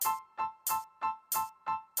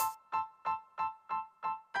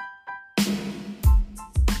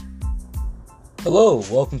Hello,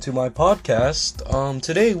 welcome to my podcast.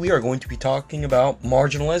 Today we are going to be talking about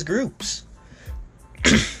marginalized groups.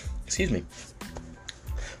 Excuse me.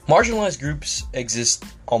 Marginalized groups exist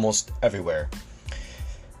almost everywhere.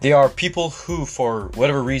 They are people who, for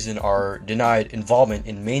whatever reason, are denied involvement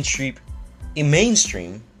in mainstream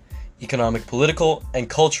economic, political, and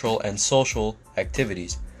cultural and social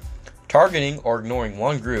activities. Targeting or ignoring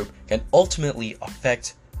one group can ultimately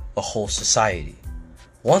affect the whole society.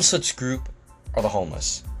 One such group are the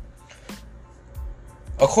homeless.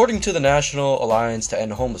 According to the National Alliance to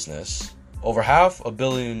End Homelessness, over half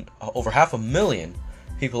a million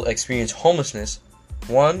people experienced homelessness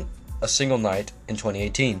a single night in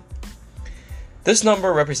 2018. This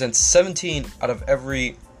number represents 17 out of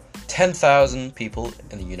every 10,000 people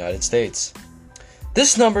in the United States.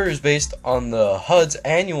 This number is based on the HUD's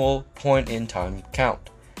annual point-in-time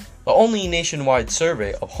count. The only nationwide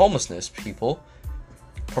survey of homelessness people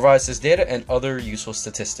provides this data and other useful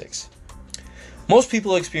statistics. Most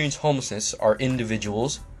people who experience homelessness are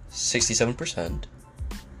individuals, 67%.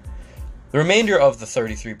 The remainder of the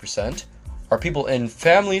 33% are people in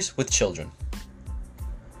families with children.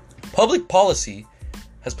 Public policy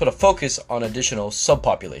has put a focus on additional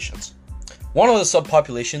subpopulations. One of the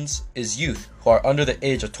subpopulations is youth who are under the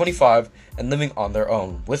age of 25 and living on their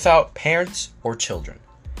own without parents or children.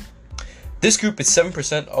 This group is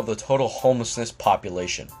 7% of the total homelessness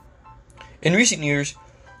population. In recent years,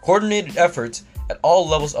 coordinated efforts at all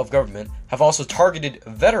levels of government have also targeted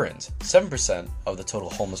veterans, 7% of the total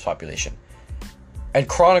homeless population, and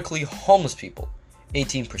chronically homeless people,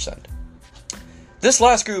 18%. This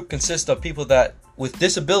last group consists of people with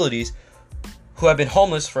disabilities who have been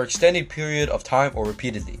homeless for an extended period of time or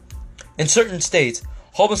repeatedly. In certain states,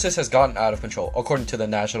 homelessness has gotten out of control. According to the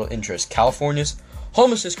National Interest, California's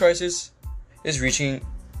homelessness crisis is reaching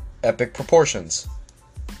epic proportions.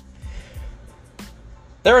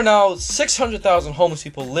 There are now 600,000 homeless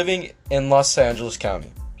people living in Los Angeles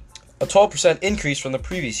County, a 12% increase from the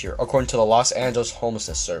previous year, according to the Los Angeles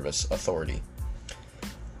Homelessness Service Authority.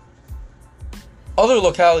 Other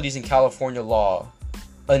localities in California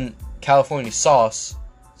saw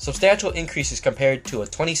substantial increases compared to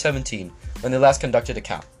 2017 when they last conducted a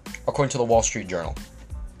count, according to the Wall Street Journal.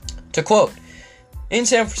 To quote, in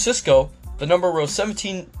San Francisco, the number rose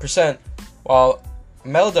 17%, while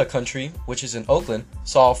Melda Country, which is in Oakland,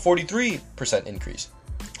 saw a 43% increase.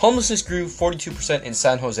 Homelessness grew 42% in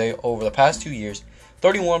San Jose over the past 2 years,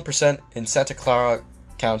 31% in Santa Clara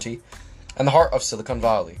County, and the heart of Silicon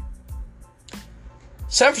Valley.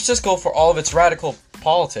 San Francisco, for all of its radical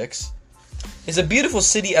politics, is a beautiful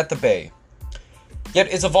city at the Bay,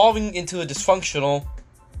 yet is evolving into a dysfunctional.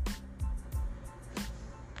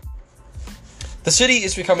 The city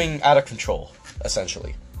is becoming out of control,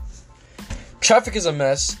 essentially. Traffic is a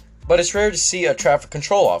mess, but it's rare to see a traffic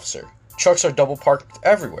control officer. Trucks are double parked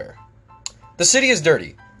everywhere. The city is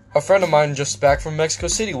dirty. A friend of mine just back from Mexico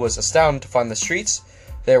City was astounded to find the streets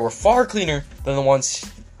there were far cleaner than the ones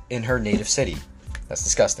in her native city. That's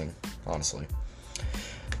disgusting, honestly.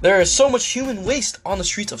 There is so much human waste on the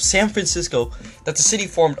streets of San Francisco that the city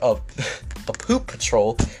formed a poop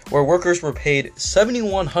patrol where workers were paid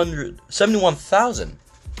 $71,000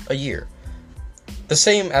 a year, the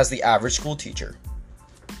same as the average school teacher.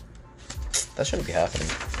 That shouldn't be happening.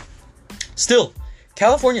 Still,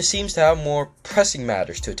 California seems to have more pressing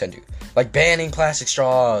matters to attend to, like banning plastic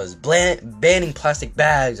straws, banning plastic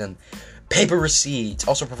bags, and paper receipts,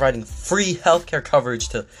 also providing free healthcare coverage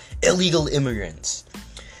to illegal immigrants.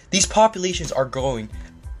 These populations are growing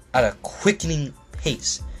at a quickening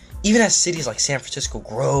pace, even as cities like San Francisco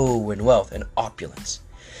grow in wealth and opulence.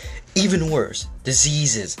 Even worse,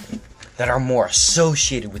 diseases that are more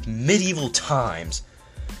associated with medieval times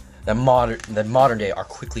than modern day are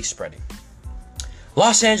quickly spreading.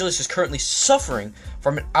 Los Angeles is currently suffering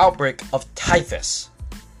from an outbreak of typhus,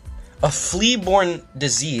 a flea-borne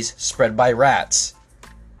disease spread by rats.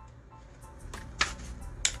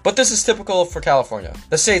 But this is typical for California.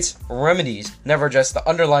 The state's remedies never address the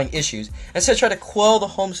underlying issues, and instead try to quell the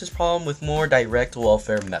homelessness problem with more direct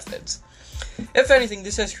welfare methods. If anything,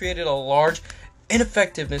 this has created a large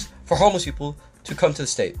ineffectiveness for homeless people to come to the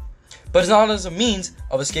state, but it's not as a means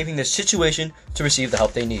of escaping their situation to receive the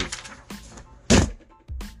help they need.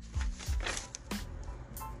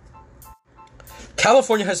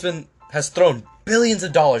 California has thrown billions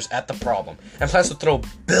of dollars at the problem and plans to throw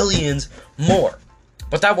billions more.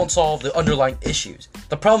 But that won't solve the underlying issues.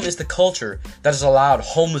 The problem is the culture that has allowed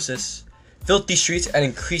homelessness, filthy streets, and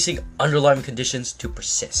increasing underlying conditions to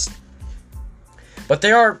persist. But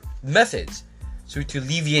there are methods to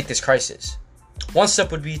alleviate this crisis. One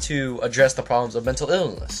step would be to address the problems of mental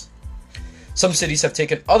illness. Some cities have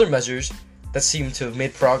taken other measures that seem to have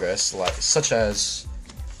made progress, such as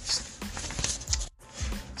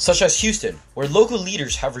Houston, where local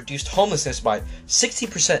leaders have reduced homelessness by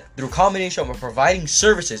 60% through a combination of providing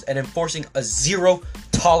services and enforcing a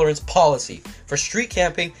zero-tolerance policy for street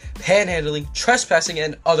camping, panhandling, trespassing,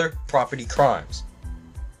 and other property crimes.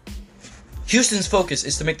 Houston's focus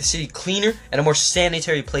is to make the city cleaner and a more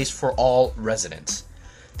sanitary place for all residents.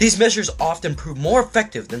 These measures often prove more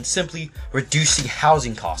effective than simply reducing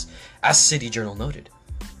housing costs, as City Journal noted.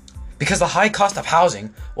 Because the high cost of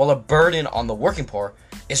housing, while a burden on the working poor,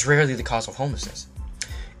 is rarely the cause of homelessness.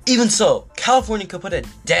 Even so, California could put a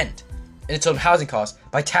dent in its own housing costs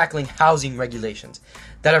by tackling housing regulations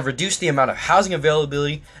that have reduced the amount of housing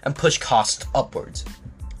availability and pushed costs upwards.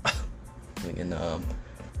 In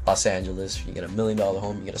Los Angeles, you get $1 million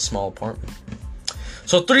home, you get a small apartment.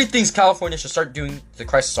 So 3 things California should start doing to the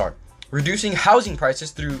crisis are: reducing housing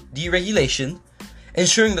prices through deregulation,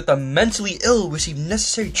 ensuring that the mentally ill receive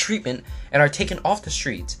necessary treatment and are taken off the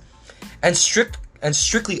streets, and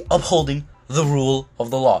strictly upholding the rule of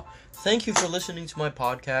the law. Thank you for listening to my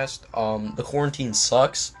podcast. The quarantine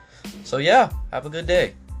sucks. So yeah, have a good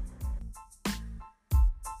day.